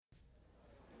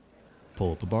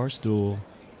pull up a bar stool.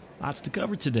 Lots to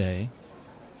cover today.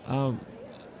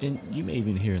 And you may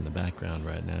even hear in the background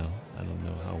right now. I don't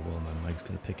know how well my mic's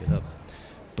going to pick it up.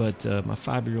 But my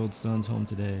 5-year-old son's home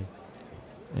today,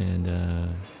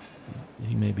 and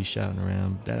he may be shouting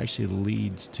around. That actually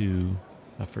leads to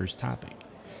my first topic.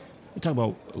 We talk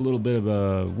about a little bit of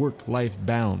a work-life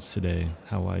balance today,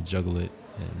 how I juggle it,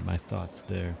 and my thoughts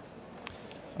there.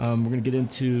 We're going to get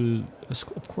into,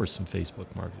 of course, some Facebook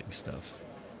marketing stuff.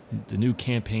 The new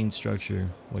campaign structure,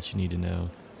 what you need to know.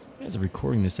 As of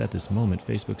recording this at this moment,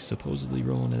 Facebook's supposedly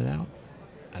rolling it out.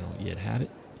 I don't yet have it,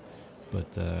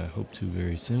 but hope to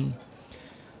very soon.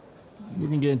 We're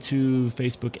going to get into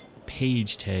Facebook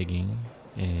page tagging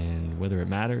and whether it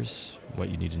matters, what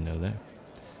you need to know there.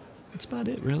 That's about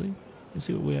it, really. Let's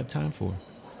see what we have time for.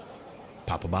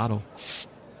 Pop a bottle.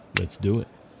 Let's do it.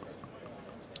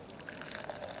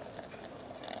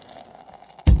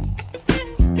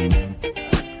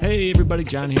 Hey everybody,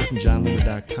 John here from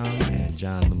johnloomer.com and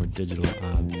John Loomer Digital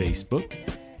on Facebook.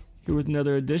 Here with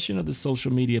another edition of the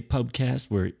Social Media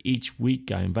PUBCAST, where each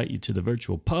week I invite you to the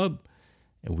virtual pub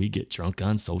and we get drunk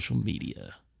on social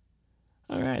media.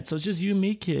 All right, so it's just you and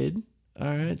me, kid.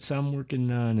 All right, so I'm working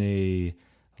on a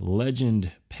Legend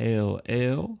Pale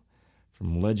Ale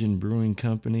from Legend Brewing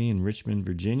Company in Richmond,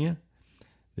 Virginia.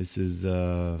 This is,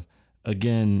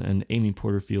 again, an Amy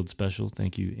Porterfield special.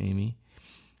 Thank you, Amy.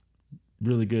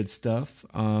 Really good stuff.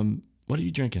 What are you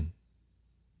drinking?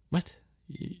 What?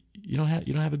 You don't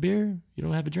have a beer? You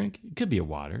don't have a drink? It could be a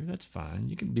water. That's fine.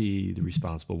 You can be the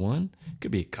responsible one. It could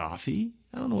be a coffee.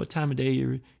 I don't know what time of day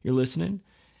you're listening.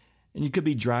 And you could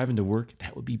be driving to work.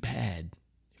 That would be bad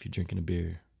if you're drinking a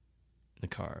beer in the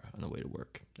car on the way to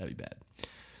work. That'd be bad.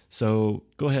 So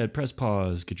go ahead, press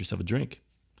pause, get yourself a drink.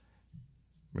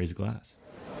 Raise a glass.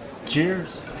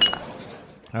 Cheers.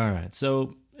 All right.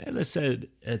 So as I said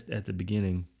at the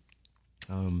beginning,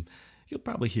 you'll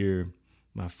probably hear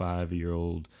my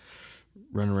 5-year-old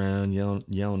run around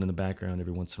yelling in the background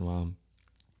every once in a while.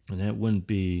 And that wouldn't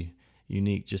be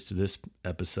unique just to this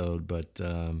episode, but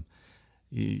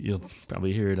you'll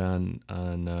probably hear it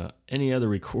on any other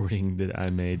recording that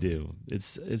I may do.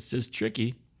 It's just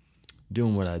tricky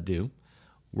doing what I do,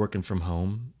 working from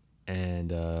home,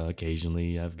 and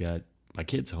occasionally I've got my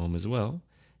kids home as well.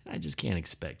 I just can't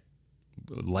expect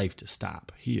life to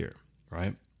stop here,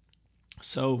 right?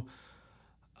 So,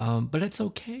 but it's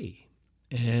okay.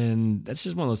 And that's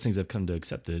just one of those things I've come to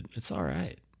accept it. It's all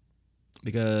right.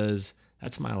 Because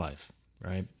that's my life,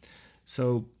 right?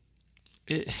 So,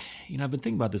 I've been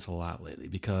thinking about this a lot lately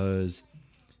because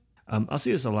I'll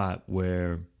see this a lot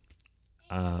where,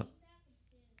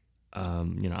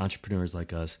 entrepreneurs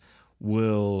like us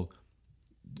will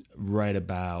write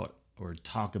about or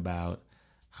talk about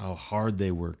how hard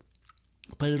they work.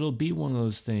 But it'll be one of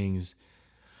those things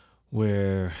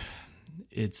where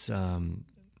it's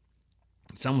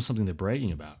almost something they're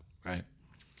bragging about, right?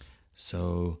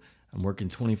 So I'm working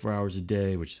 24 hours a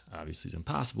day, which obviously is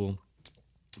impossible,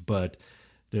 but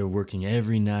they're working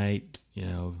every night,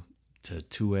 to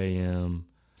 2 a.m.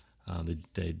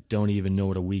 They don't even know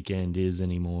what a weekend is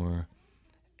anymore.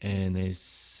 And they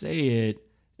say it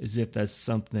as if that's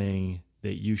something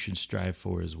that you should strive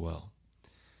for as well.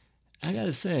 I got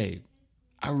to say,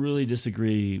 I really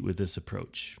disagree with this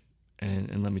approach.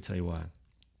 And let me tell you why.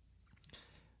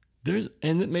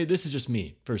 Maybe this is just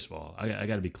me, first of all. I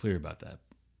got to be clear about that.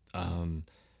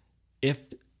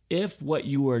 If what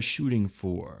you are shooting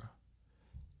for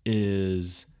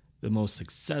is the most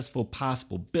successful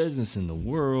possible business in the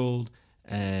world,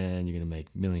 and you're going to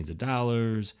make millions of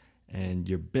dollars, and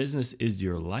your business is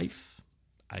your life,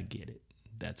 I get it.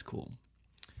 That's cool.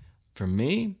 For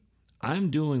me,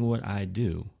 I'm doing what I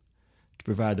do to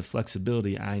provide the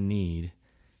flexibility I need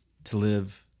to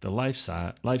live the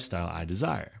lifestyle I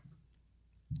desire.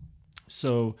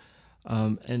 So,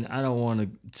 and I don't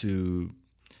want to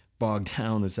bog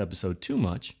down this episode too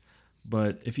much,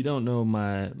 but if you don't know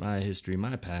my history,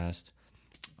 my past,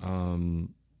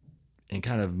 and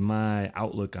kind of my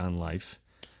outlook on life,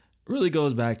 it really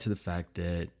goes back to the fact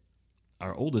that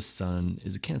our oldest son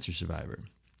is a cancer survivor,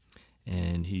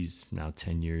 and he's now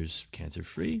 10 years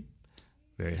cancer-free,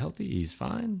 very healthy, he's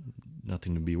fine,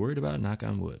 nothing to be worried about, knock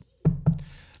on wood.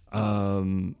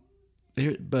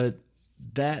 But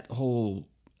that whole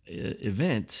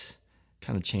event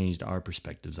kind of changed our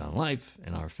perspectives on life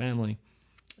and our family.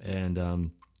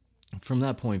 And from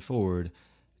that point forward,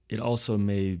 it also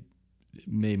made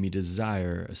me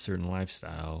desire a certain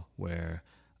lifestyle where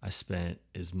I spent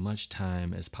as much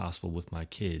time as possible with my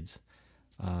kids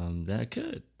that I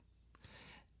could.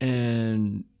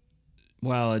 And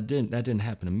while that didn't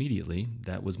happen immediately,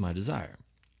 that was my desire.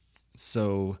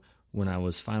 So when I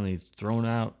was finally thrown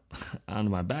out onto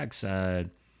my backside,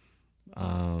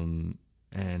 and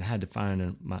had to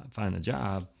find a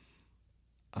job,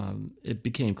 it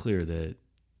became clear that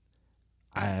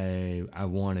I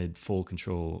wanted full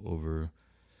control over,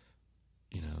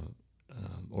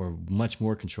 or much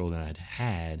more control than I'd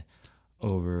had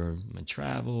over my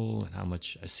travel and how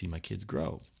much I see my kids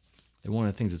grow. And one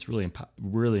of the things that's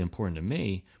really important to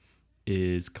me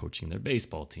is coaching their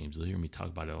baseball teams. You'll hear me talk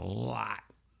about it a lot.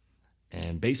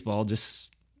 And baseball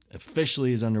just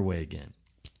officially is underway again.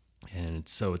 And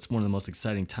so it's one of the most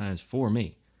exciting times for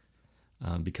me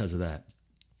because of that.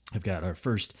 I've got our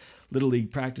first Little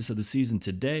League practice of the season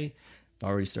today. I've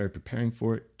already started preparing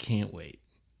for it. Can't wait.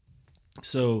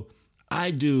 So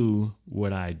I do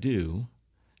what I do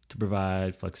to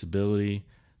provide flexibility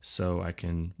so I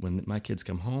can, when my kids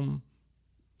come home,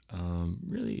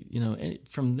 really,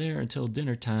 from there until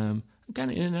dinner time, I'm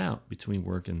kind of in and out between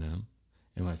work and them.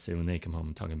 And when I say when they come home,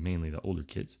 I'm talking mainly the older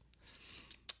kids.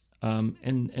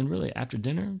 And really after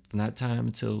dinner, from that time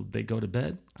until they go to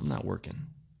bed, I'm not working.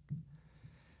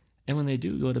 And when they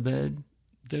do go to bed,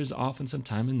 there's often some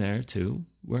time in there too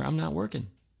where I'm not working.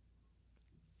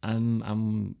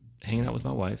 I'm hanging out with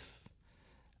my wife,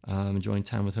 enjoying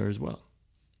time with her as well.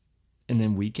 And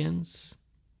then weekends,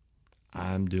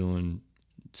 I'm doing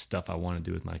stuff I want to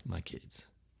do with my kids.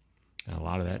 And a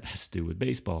lot of that has to do with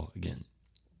baseball again.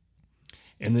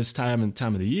 And this time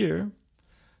of the year,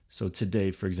 so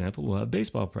today, for example, we'll have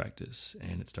baseball practice,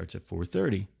 and it starts at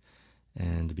 4:30.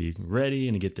 And to be ready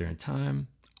and to get there in time,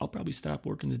 I'll probably stop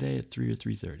working today at 3 or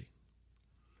 3:30.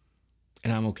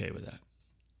 And I'm okay with that.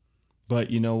 But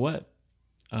you know what?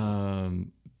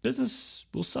 Business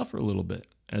will suffer a little bit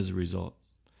as a result,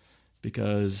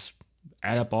 because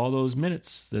add up all those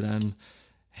minutes that I'm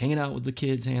hanging out with the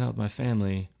kids, hanging out with my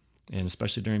family, and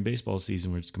especially during baseball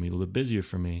season where it's going to be a little bit busier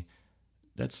for me,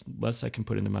 that's less I can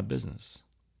put into my business.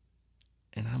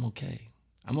 And I'm okay.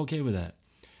 I'm okay with that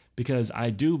because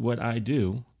I do what I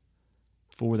do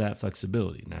for that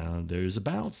flexibility. Now, there's a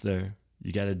balance there.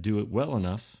 You got to do it well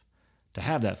enough to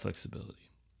have that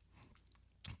flexibility.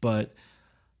 But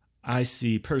I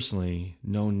see personally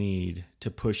no need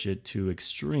to push it to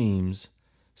extremes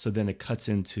so then it cuts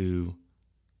into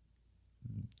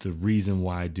the reason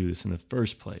why I do this in the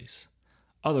first place.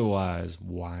 Otherwise,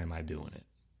 why am I doing it?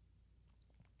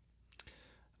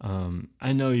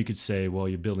 I know you could say, well,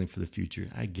 you're building for the future.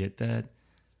 I get that.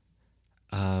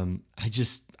 I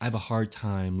have a hard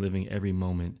time living every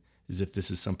moment as if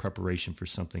this is some preparation for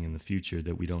something in the future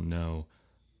that we don't know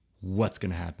what's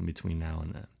going to happen between now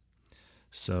and then.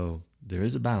 So there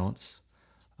is a balance.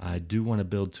 I do want to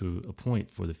build to a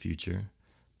point for the future,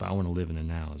 but I want to live in the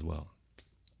now as well.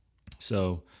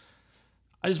 So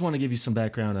I just want to give you some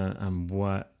background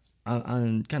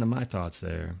on kind of my thoughts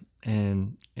there.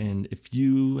 And if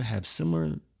you have a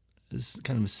similar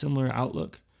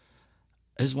outlook,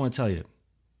 I just want to tell you,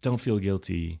 don't feel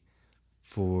guilty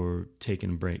for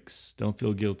taking breaks. Don't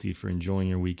feel guilty for enjoying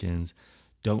your weekends.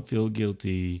 Don't feel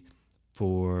guilty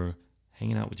for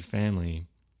hanging out with your family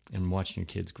and watching your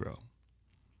kids grow.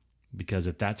 Because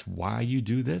if that's why you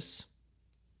do this,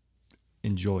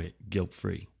 enjoy it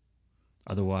guilt-free.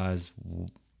 Otherwise,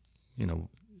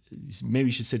 maybe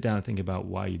you should sit down and think about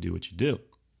why you do what you do.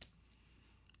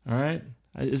 All right?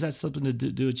 Is that something to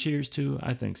do a cheers to?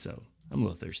 I think so. I'm a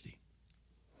little thirsty.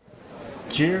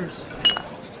 Cheers.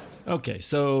 Okay,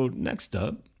 so next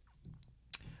up,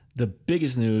 the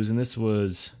biggest news, and this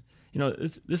was,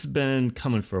 this has been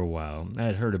coming for a while. I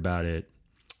had heard about it,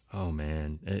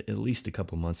 at least a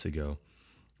couple months ago.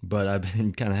 But I've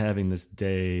been kind of having this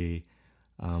day,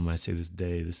 when I say this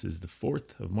day, this is the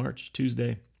 4th of March,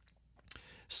 Tuesday,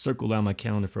 circled on my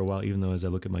calendar for a while, even though as I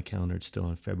look at my calendar, it's still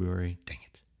on February. Dang it.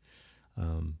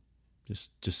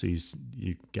 Just so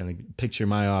you kind of picture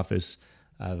my office,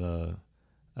 I have a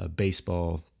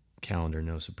baseball calendar,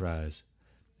 no surprise.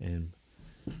 And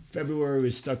February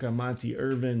was stuck on Monty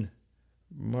Irvin.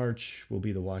 March will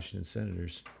be the Washington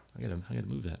Senators. I gotta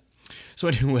move that. So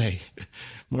anyway,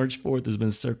 March 4th has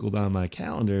been circled on my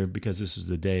calendar because this is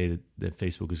the day that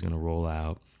Facebook is going to roll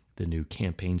out the new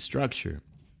campaign structure.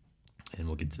 And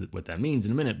we'll get to what that means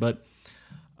in a minute. But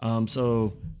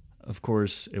so, of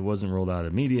course, it wasn't rolled out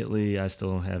immediately. I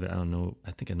still don't have it. I don't know.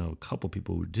 I think I know a couple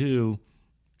people who do.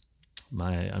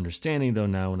 My understanding, though,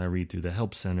 now when I read through the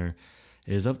Help Center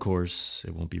is, of course,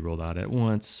 it won't be rolled out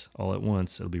all at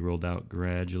once. It'll be rolled out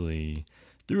gradually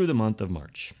through the month of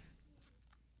March.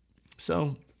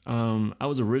 So I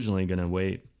was originally going to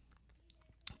wait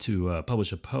to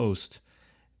publish a post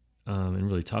and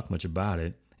really talk much about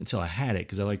it until I had it,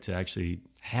 because I like to actually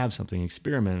have something,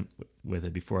 experiment with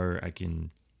it before I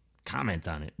can comment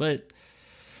on it. But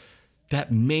that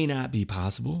may not be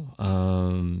possible.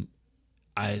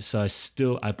 I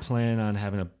plan on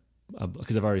having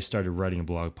because I've already started writing a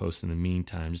blog post in the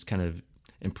meantime, just kind of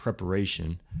in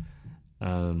preparation.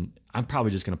 I'm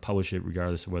probably just going to publish it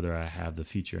regardless of whether I have the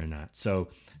feature or not. So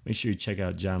make sure you check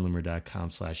out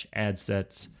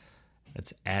johnloomer.com/adsets.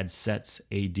 That's adsets,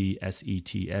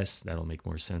 ADSETS. That'll make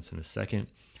more sense in a second,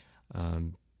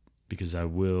 because I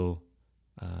will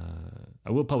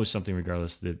publish something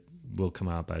regardless that will come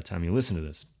out by the time you listen to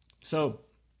this. So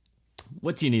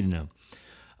what do you need to know?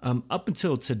 Up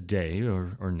until today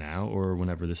or now or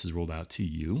whenever this is rolled out to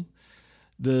you,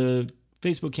 the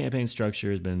Facebook campaign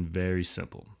structure has been very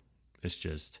simple. It's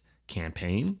just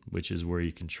campaign, which is where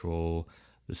you control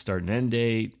the start and end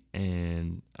date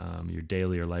and your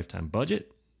daily or lifetime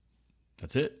budget.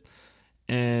 That's it.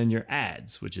 And your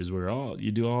ads, which is where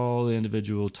you do all the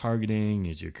individual targeting,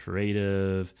 is your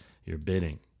creative, your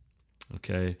bidding.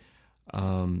 Okay.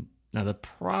 Now the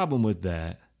problem with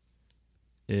that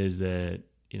is that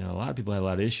a lot of people had a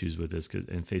lot of issues with this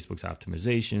in Facebook's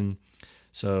optimization.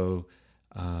 So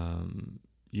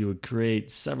you would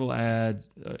create several ads.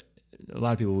 A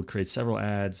lot of people would create several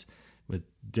ads with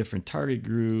different target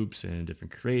groups and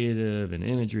different creative and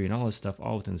imagery and all this stuff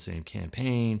all within the same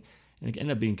campaign. And it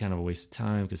ended up being kind of a waste of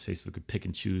time because Facebook could pick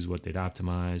and choose what they'd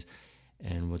optimize.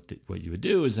 And what you would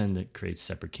do is then create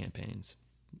separate campaigns.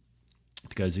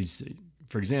 Because,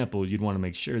 for example, you'd want to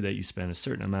make sure that you spend a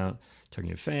certain amount targeting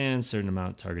your fans, certain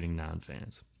amount targeting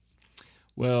non-fans.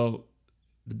 Well,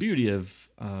 the beauty of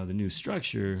the new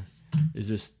structure is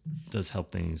this does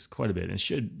help things quite a bit and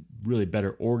should really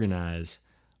better organize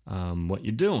what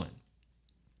you're doing.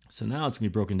 So now it's going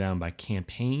to be broken down by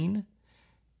campaign,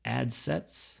 ad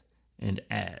sets, and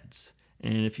ads.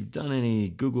 And if you've done any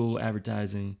Google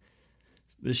advertising,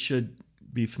 this should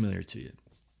be familiar to you.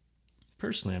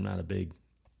 Personally, I'm not a big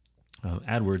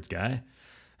AdWords guy.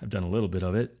 I've done a little bit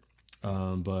of it,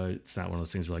 but it's not one of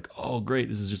those things where like, oh, great,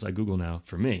 this is just like Google now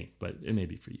for me, but it may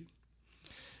be for you.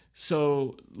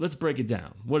 So let's break it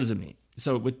down. What does it mean?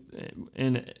 So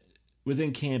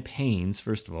within campaigns,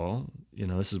 first of all,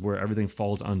 this is where everything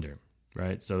falls under,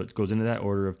 right? So it goes into that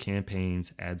order of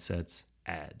campaigns, ad sets,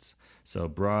 ads. So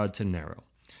broad to narrow.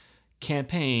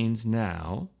 Campaigns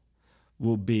now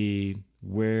will be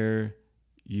where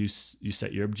you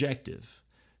set your objective.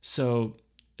 So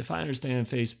if I understand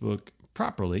Facebook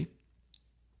properly,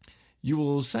 you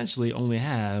will essentially only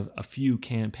have a few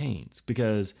campaigns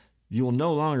because you will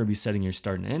no longer be setting your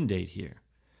start and end date here,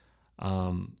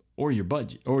 or your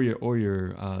budget, or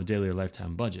your daily or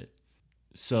lifetime budget.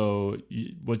 So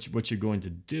what you're going to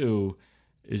do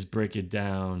is break it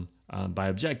down by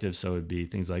objective. So it'd be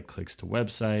things like clicks to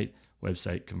website,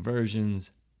 website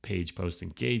conversions, page post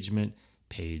engagement,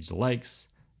 page likes,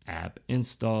 app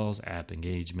installs, app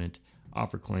engagement,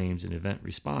 offer claims, and event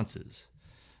responses.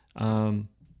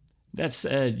 That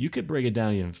said, you could break it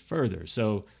down even further.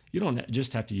 So you don't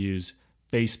just have to use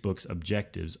Facebook's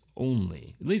objectives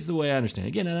only, at least the way I understand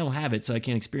it. Again, I don't have it, so I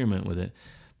can't experiment with it.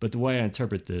 But the way I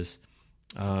interpret this,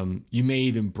 you may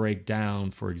even break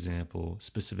down, for example,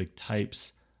 specific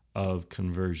types of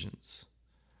conversions.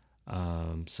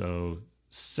 So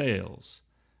sales,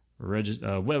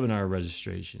 webinar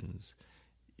registrations,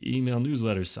 email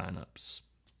newsletter signups,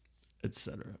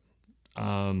 etc.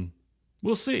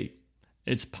 We'll see.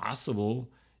 It's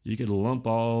possible you could lump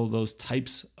all those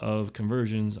types of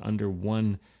conversions under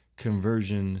one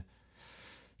conversion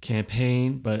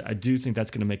campaign, but I do think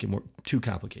that's going to make it too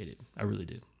complicated. I really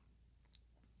do.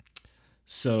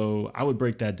 So I would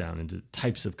break that down into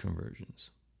types of conversions.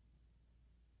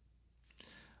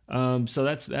 So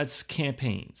that's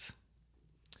campaigns.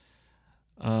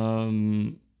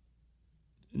 Now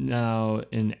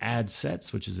in ad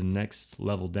sets, which is the next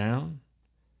level down,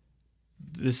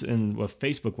 this and what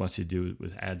Facebook wants you to do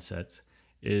with ad sets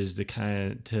is this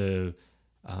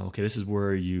is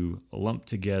where you lump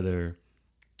together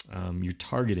your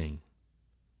targeting.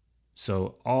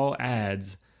 So all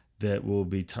ads that will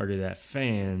be targeted at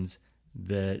fans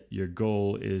that your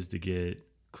goal is to get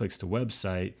clicks to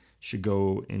website should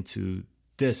go into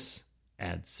this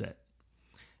ad set.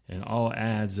 And all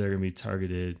ads that are going to be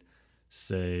targeted,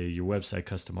 say your website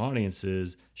custom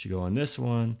audiences, should go on this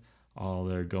one. All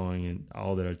that are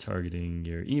targeting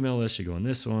your email list should go on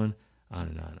this one, on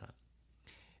and on and on.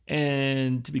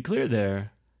 And to be clear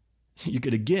there, you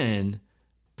could again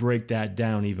break that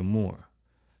down even more.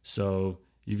 So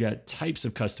you've got types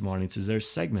of custom audiences that are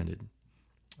segmented.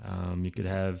 You could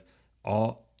have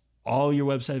all your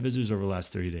website visitors over the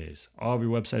last 30 days, all of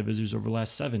your website visitors over the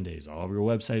last 7 days, all of your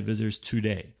website visitors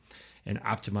today, and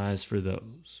optimize for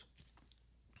those.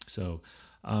 So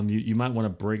you might want to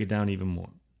break it down even more.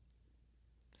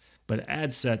 But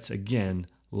ad sets, again,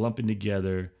 lumping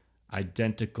together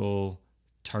identical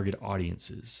target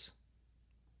audiences.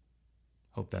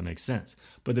 Hope that makes sense.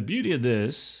 But the beauty of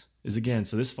this is, again,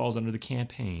 so this falls under the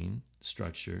campaign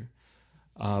structure.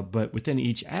 But within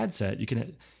each ad set, you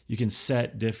can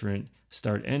set different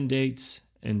start-end dates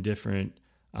and different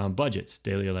budgets,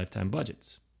 daily or lifetime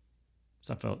budgets.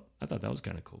 So I thought that was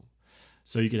kind of cool.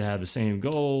 So you could have the same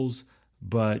goals,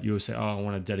 but you would say, I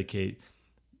want to dedicate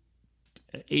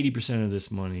 80% of this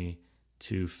money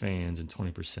to fans and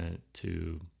 20%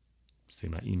 to, say,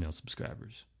 my email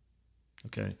subscribers.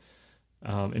 Okay.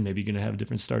 And maybe you're going to have a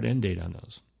different start-end date on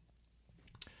those.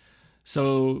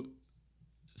 So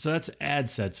that's ad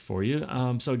sets for you.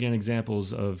 So again,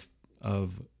 examples of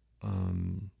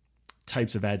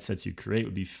types of ad sets you create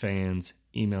would be fans,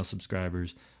 email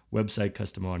subscribers, website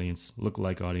custom audience,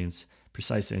 lookalike audience,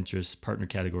 precise interests, partner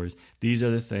categories. These are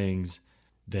the things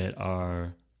that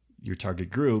are your target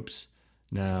groups.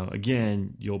 Now,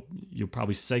 again, you'll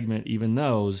probably segment even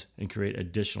those and create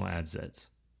additional ad sets.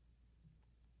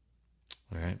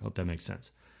 All right, hope that makes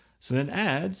sense. So then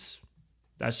ads,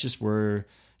 that's just where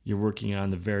you're working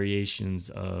on the variations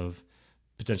of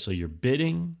potentially your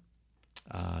bidding,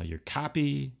 your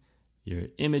copy, your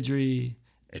imagery,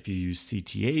 if you use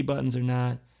CTA buttons or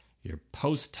not, your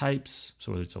post types,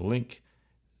 so whether it's a link,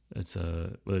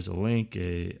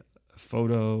 a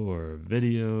photo or a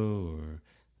video or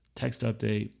text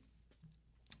update.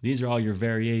 These are all your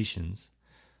variations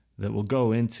that will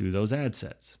go into those ad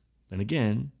sets. And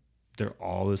again, they're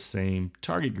all the same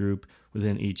target group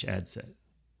within each ad set,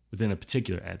 within a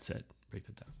particular ad set. Break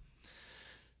that down.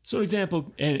 So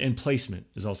example, and placement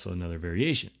is also another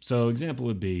variation. So example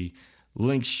would be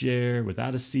link share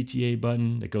without a CTA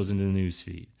button that goes into the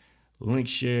newsfeed. Link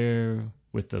share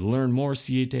with the learn more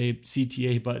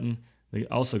CTA button that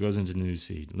also goes into the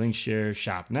newsfeed. Link share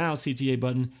shop now CTA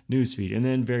button, newsfeed, and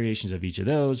then variations of each of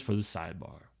those for the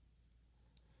sidebar.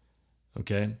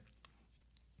 Okay.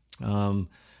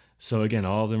 So again,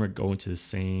 all of them are going to the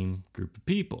same group of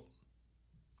people.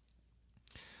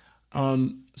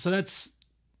 So that's,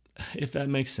 if that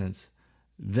makes sense,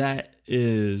 that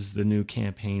is the new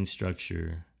campaign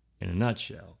structure in a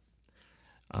nutshell.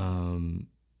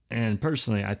 And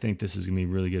personally, I think this is going to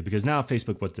be really good because now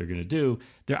Facebook, what they're going to do,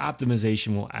 their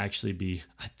optimization will actually be,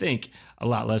 I think, a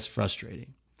lot less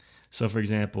frustrating. So for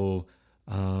example,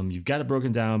 you've got it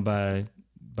broken down by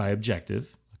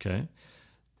objective, okay?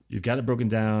 You've got it broken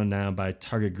down now by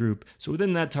target group. So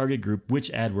within that target group,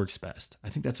 which ad works best? I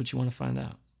think that's what you want to find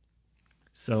out.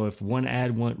 So if one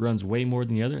ad runs way more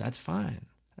than the other, that's fine.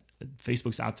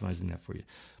 Facebook's optimizing that for you.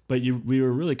 But we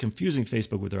were really confusing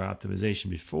Facebook with our optimization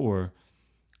before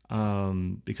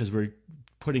because we're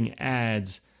putting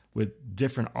ads with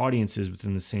different audiences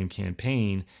within the same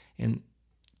campaign. And,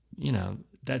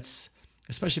 that's,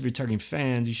 especially if you're targeting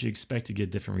fans, you should expect to get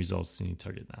different results than you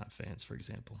target non-fans, for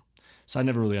example. So I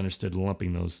never really understood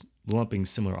lumping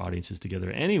similar audiences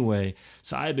together anyway.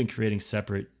 So I've been creating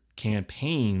separate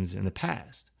campaigns in the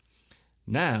past.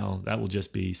 Now that will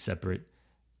just be separate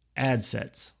ad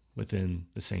sets within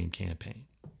the same campaign.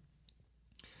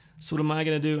 So what am I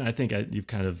going to do? I think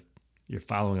you're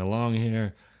following along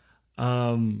here.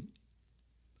 Again,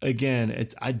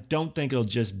 I don't think it'll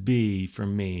just be for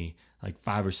me like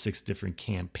 5 or 6 different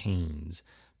campaigns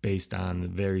based on the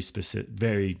very specific,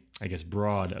 very, I guess,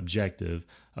 broad objective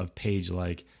of page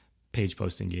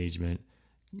post engagement,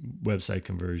 website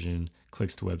conversion,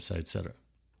 clicks to website, etc.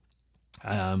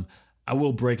 I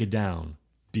will break it down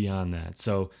beyond that.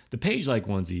 So the page like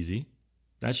one's easy.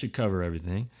 That should cover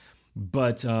everything.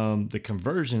 But the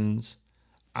conversions,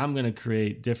 I'm going to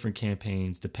create different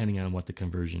campaigns depending on what the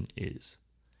conversion is.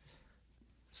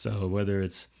 So whether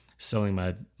it's selling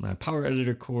my Power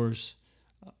Editor course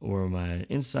or my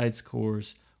Insights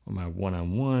course or my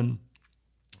one-on-one,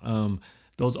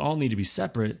 those all need to be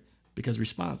separate because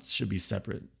response should be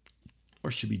separate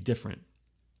or should be different,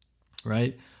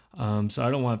 right? So I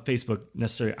don't want Facebook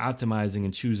necessarily optimizing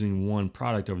and choosing one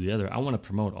product over the other. I want to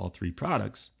promote all 3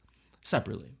 products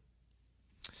separately.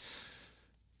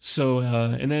 So,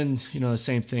 and then, the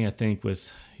same thing I think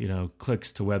with,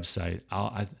 clicks to website.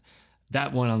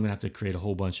 That one I'm going to have to create a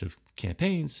whole bunch of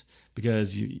campaigns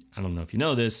because I don't know if you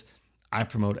know this, I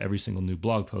promote every single new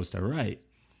blog post I write.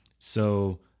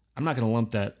 So I'm not going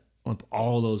to lump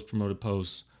all those promoted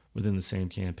posts within the same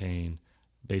campaign,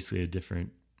 basically a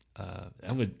different,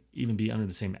 that would even be under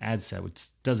the same ad set, which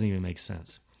doesn't even make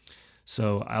sense.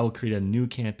 So I will create a new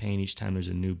campaign each time there's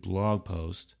a new blog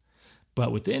post,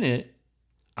 but within it,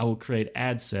 I will create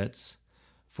ad sets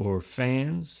for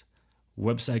fans,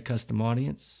 website custom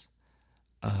audience,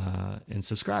 and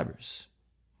subscribers.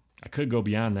 I could go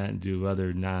beyond that and do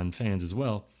other non-fans as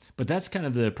well, but that's kind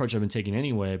of the approach I've been taking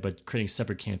anyway, but creating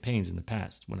separate campaigns in the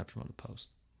past when I promote a post.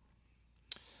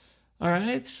 All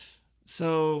right,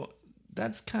 so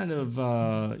that's kind of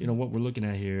what we're looking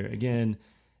at here. Again,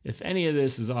 if any of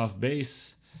this is off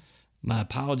base, my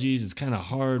apologies. It's kind of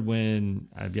hard when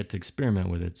I've yet to experiment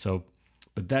with it.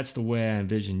 But that's the way I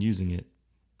envision using it.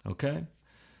 Okay,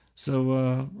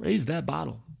 so raise that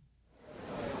bottle.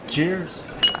 Cheers.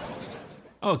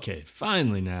 Okay,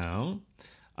 finally now.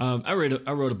 I wrote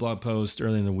a blog post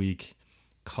early in the week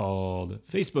called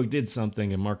 "Facebook Did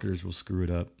Something and Marketers Will Screw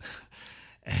It Up."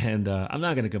 And I'm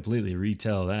not going to completely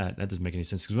retell that. That doesn't make any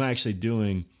sense because we're actually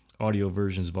doing audio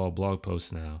versions of all blog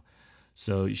posts now.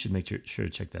 So you should make sure to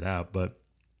check that out. But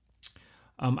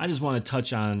I just want to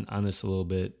touch on this a little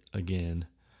bit again,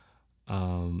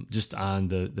 just on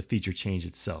the feature change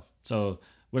itself. So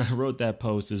when I wrote that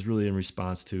post is really in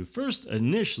response to, first,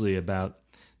 initially about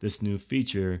this new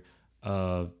feature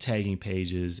of tagging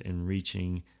pages and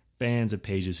reaching fans of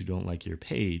pages who don't like your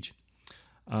page.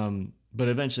 But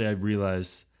eventually I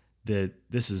realized that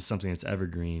this is something that's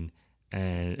evergreen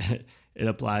and it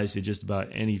applies to just about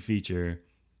any feature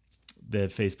that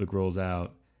Facebook rolls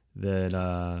out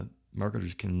that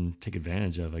marketers can take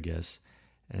advantage of, I guess,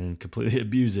 and completely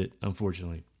abuse it,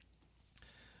 unfortunately.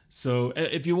 So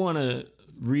if you want to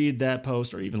read that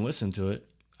post or even listen to it,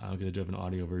 I'm going to do an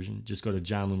audio version. Just go to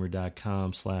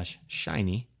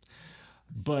johnloomer.com/shiny.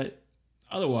 But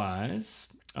otherwise,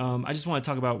 I just want to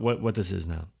talk about what this is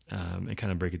now and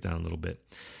kind of break it down a little bit.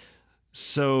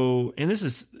 So, and this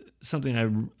is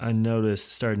something I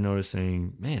started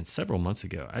noticing, several months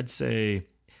ago. I'd say,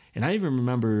 and I even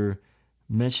remember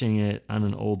mentioning it on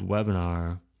an old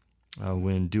webinar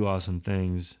when Do Awesome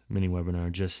Things mini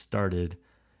webinar just started.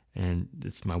 And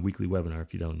it's my weekly webinar,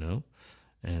 if you don't know.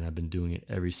 And I've been doing it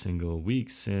every single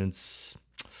week since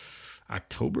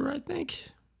October, I think.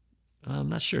 I'm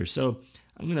not sure. So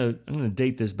I'm gonna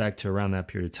date this back to around that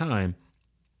period of time,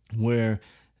 where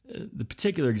the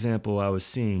particular example I was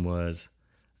seeing was,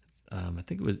 I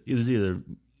think it was either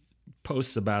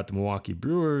posts about the Milwaukee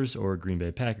Brewers or Green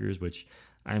Bay Packers, which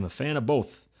I am a fan of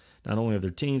both, not only of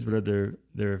their teams but of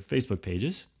their Facebook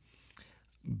pages.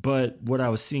 But what I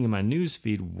was seeing in my news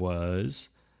feed was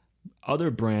other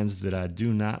brands that I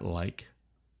do not like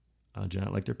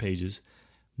their pages,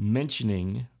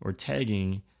 mentioning or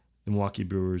tagging the Milwaukee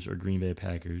Brewers or Green Bay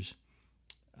Packers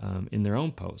in their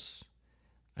own posts.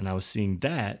 And I was seeing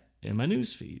that in my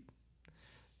news feed.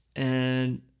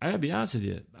 And I gotta be honest with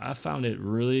you, I found it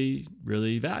really,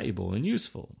 really valuable and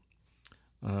useful.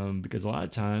 Because a lot of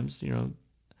times,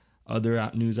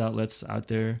 other news outlets out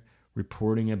there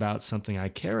reporting about something I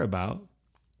care about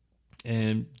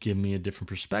and give me a different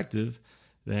perspective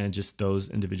than just those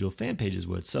individual fan pages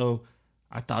would. So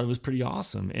I thought it was pretty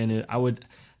awesome. And first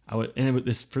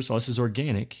of all, this is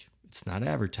organic. It's not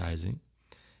advertising.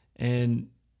 And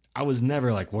I was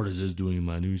never like, what is this doing in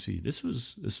my newsfeed? This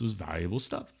was valuable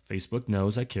stuff. Facebook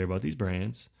knows I care about these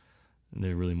brands, and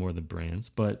they're really more than brands.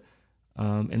 But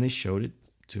and they showed it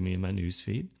to me in my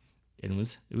newsfeed, and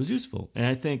it was useful. And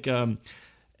I think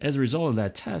as a result of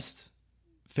that test,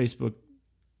 Facebook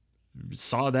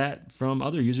saw that from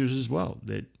other users as well,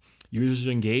 that users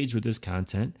engaged with this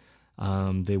content.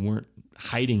 They weren't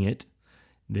hiding it.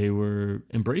 They were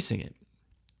embracing it.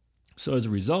 So as a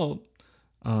result,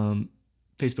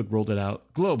 Facebook rolled it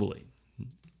out globally.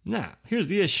 Now, here's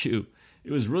the issue.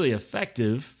 It was really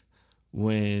effective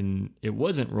when it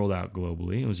wasn't rolled out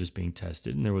globally. It was just being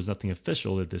tested, and there was nothing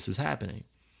official that this is happening.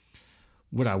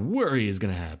 What I worry is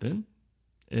going to happen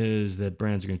is that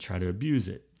brands are going to try to abuse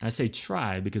it. I say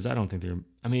try because I don't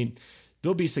think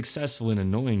they'll be successful in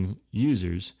annoying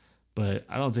users, but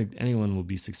I don't think anyone will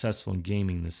be successful in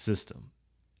gaming the system.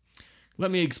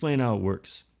 Let me explain how it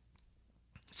works.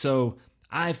 So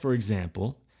for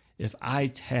example, if I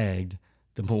tagged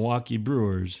the Milwaukee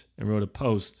Brewers and wrote a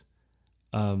post,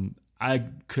 I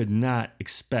could not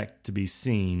expect to be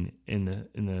seen in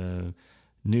the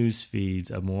news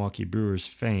feeds of Milwaukee Brewers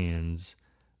fans,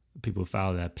 people who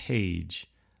follow that page,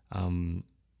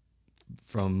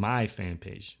 from my fan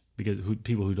page, because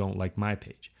people who don't like my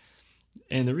page.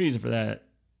 And the reason for that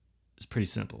is pretty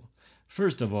simple.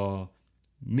 First of all,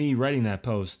 me writing that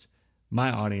post,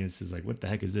 my audience is like, what the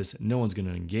heck is this? No one's going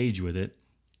to engage with it.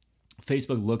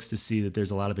 Facebook looks to see that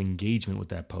there's a lot of engagement with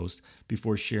that post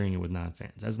before sharing it with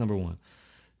non-fans. That's number one.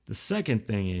 The second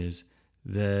thing is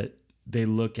that they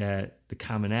look at the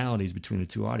commonalities between the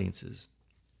two audiences.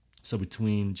 So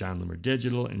between John Loomer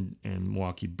Digital and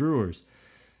Milwaukee Brewers.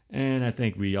 And I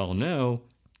think we all know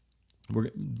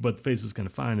what Facebook's going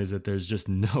to find is that there's just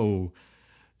no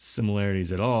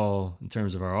similarities at all in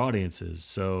terms of our audiences,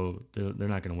 so they're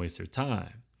not going to waste their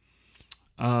time.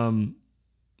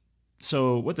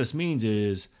 So what this means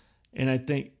is, and I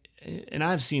think, and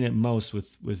I've seen it most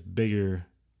with bigger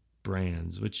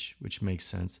brands, which makes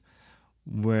sense,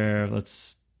 where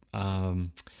let's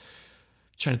trying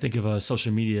to think of a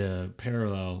social media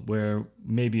parallel where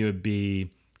maybe it would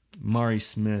be Mari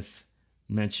Smith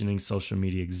mentioning Social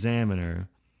Media Examiner.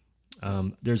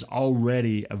 There's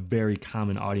already a very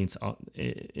common audience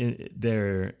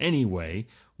there anyway,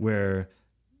 where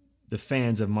the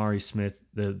fans of Mari Smith,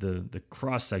 the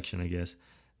cross section, I guess,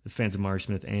 the fans of Mari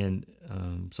Smith and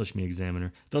Social Media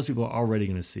Examiner, those people are already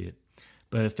going to see it.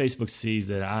 But if Facebook sees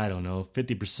that, I don't know,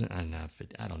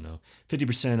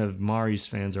 50% of Mari's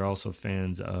fans are also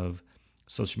fans of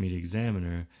Social Media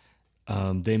Examiner,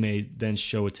 they may then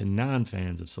show it to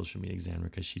non-fans of Social Media Examiner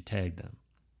because she tagged them.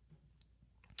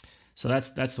 So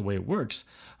that's the way it works.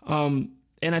 And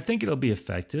I think it'll be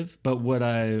effective, but what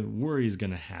I worry is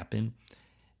going to happen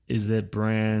is that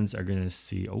brands are going to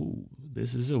see, oh,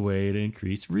 this is a way to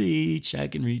increase reach. I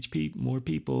can reach more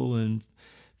people, and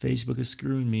Facebook is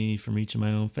screwing me from reaching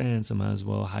my own fans, so I might as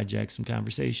well hijack some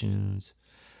conversations.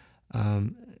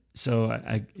 So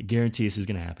I guarantee this is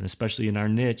going to happen, especially in our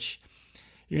niche.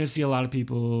 You're going to see a lot of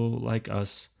people like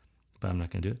us, but I'm not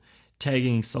going to do it,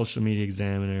 tagging Social Media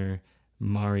Examiner,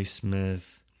 Mari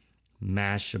Smith,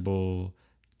 Mashable,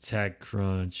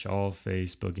 TechCrunch, All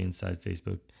Facebook, Inside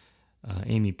Facebook,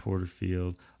 Amy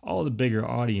Porterfield, all the bigger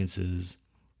audiences,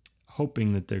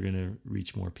 hoping that they're going to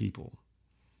reach more people.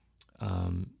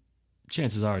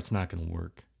 Chances are it's not going to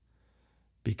work,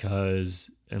 because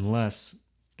unless,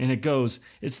 and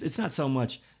it's not so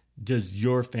much does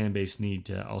your fan base need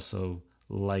to also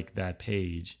like that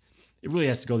page. It really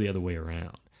has to go the other way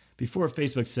around. Before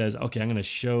Facebook says, okay, I'm going to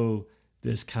show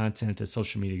this content to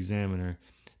Social Media Examiner,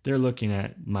 they're looking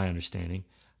at, my understanding,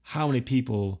 how many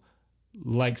people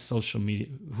like social media,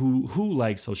 who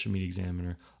like Social Media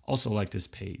Examiner also like this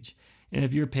page. And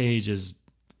if your page has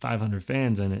 500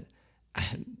 fans in it,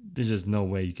 there's just no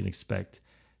way you can expect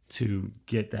to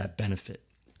get that benefit,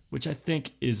 which I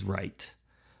think is right.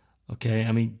 Okay,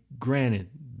 I mean, granted,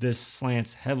 this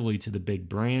slants heavily to the big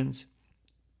brands,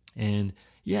 and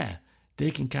yeah,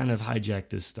 they can kind of hijack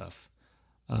this stuff.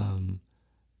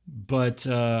 But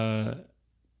I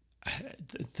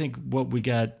think what we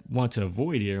want to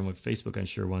avoid here, and what Facebook I'm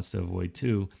sure wants to avoid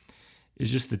too, is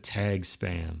just the tag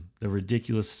spam, the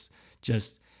ridiculous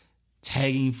just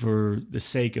tagging for the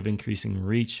sake of increasing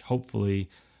reach, hopefully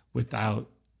without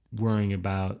worrying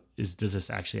about does this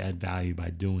actually add value by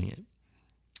doing it.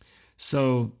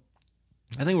 So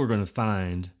I think what we're going to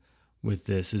find with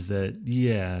this is that,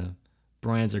 yeah,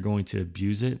 brands are going to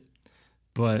abuse it,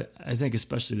 but I think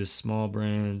especially the small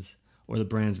brands or the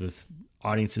brands with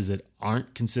audiences that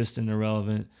aren't consistent or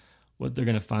relevant, what they're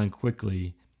going to find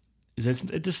quickly is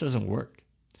that it just doesn't work.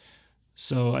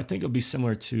 So I think it'll be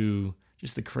similar to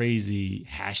just the crazy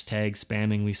hashtag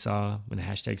spamming we saw when the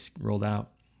hashtags rolled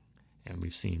out, and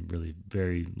we've seen really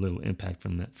very little impact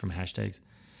from hashtags.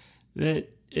 That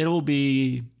it'll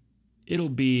be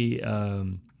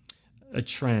a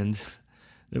trend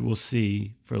that we'll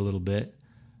see for a little bit,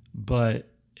 but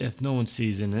if no one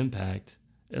sees an impact,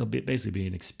 it'll basically be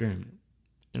an experiment,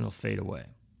 and it'll fade away.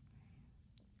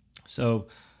 So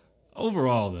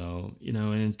overall, though,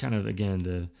 and kind of again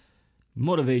the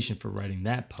motivation for writing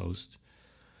that post,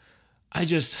 I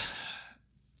just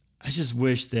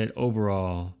wish that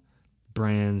overall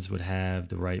brands would have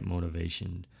the right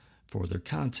motivation for their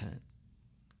content.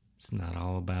 It's not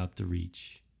all about the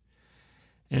reach,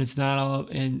 and it's not all.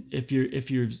 And if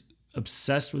you're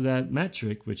obsessed with that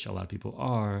metric, which a lot of people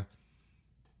are,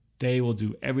 they will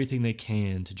do everything they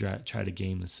can to try to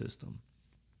game the system.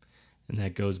 And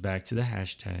that goes back to the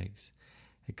hashtags.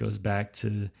 It goes back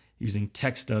to using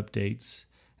text updates.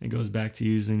 It goes back to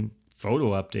using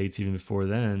photo updates even before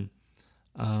then.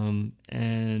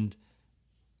 And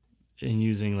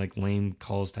using like lame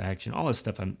calls to action. All this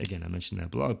stuff, I mentioned in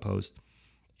that blog post.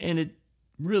 And it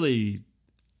really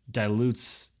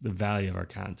dilutes the value of our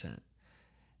content.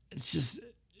 It's just,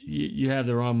 you have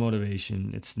the wrong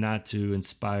motivation. It's not to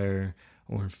inspire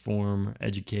or inform or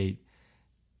educate.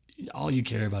 All you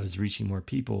care about is reaching more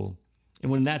people.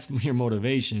 And when that's your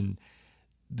motivation,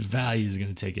 the value is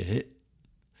going to take a hit.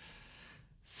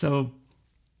 So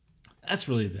that's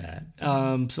really that.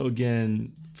 So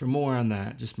again, for more on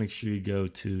that, just make sure you go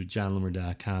to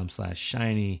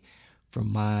johnloomer.com/shiny for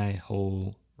my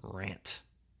whole rant.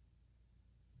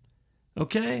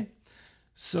 Okay,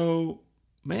 so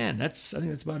man, I think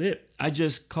that's about it. I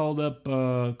just called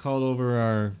over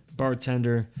our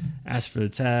bartender, asked for the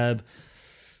tab.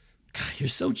 God, you're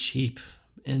so cheap.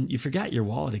 And you forgot your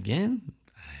wallet again?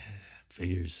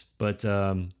 Figures. But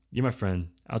you're my friend.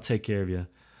 I'll take care of you.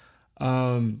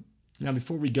 Now,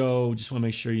 before we go, just want to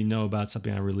make sure you know about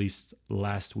something I released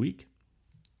last week.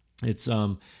 It's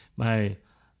my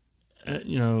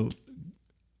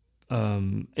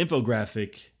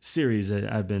infographic series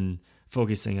that I've been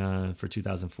focusing on for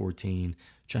 2014,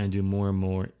 trying to do more and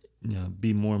more,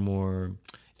 be more and more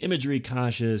imagery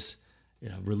conscious,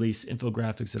 release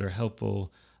infographics that are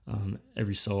helpful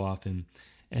every so often.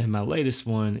 And my latest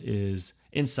one is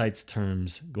Insights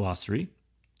Terms Glossary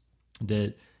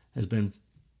that has been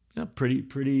pretty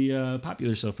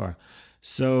popular so far.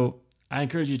 So I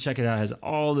encourage you to check it out. It has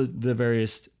all the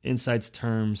various insights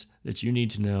terms that you need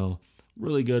to know.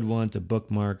 Really good one to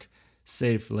bookmark,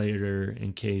 save for later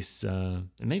in case, and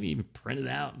maybe even print it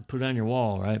out and put it on your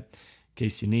wall, right? In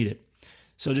case you need it.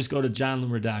 So just go to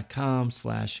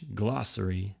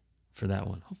johnloomer.com/glossary for that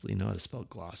one. Hopefully you know how to spell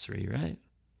glossary, right?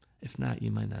 If not, you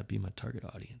might not be my target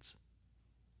audience.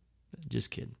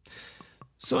 Just kidding.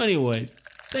 So anyway,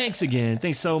 thanks again.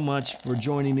 Thanks so much for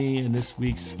joining me in this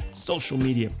week's Social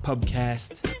Media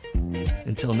PUBCAST.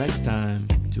 Until next time,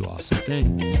 do awesome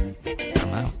things.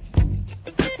 I'm out.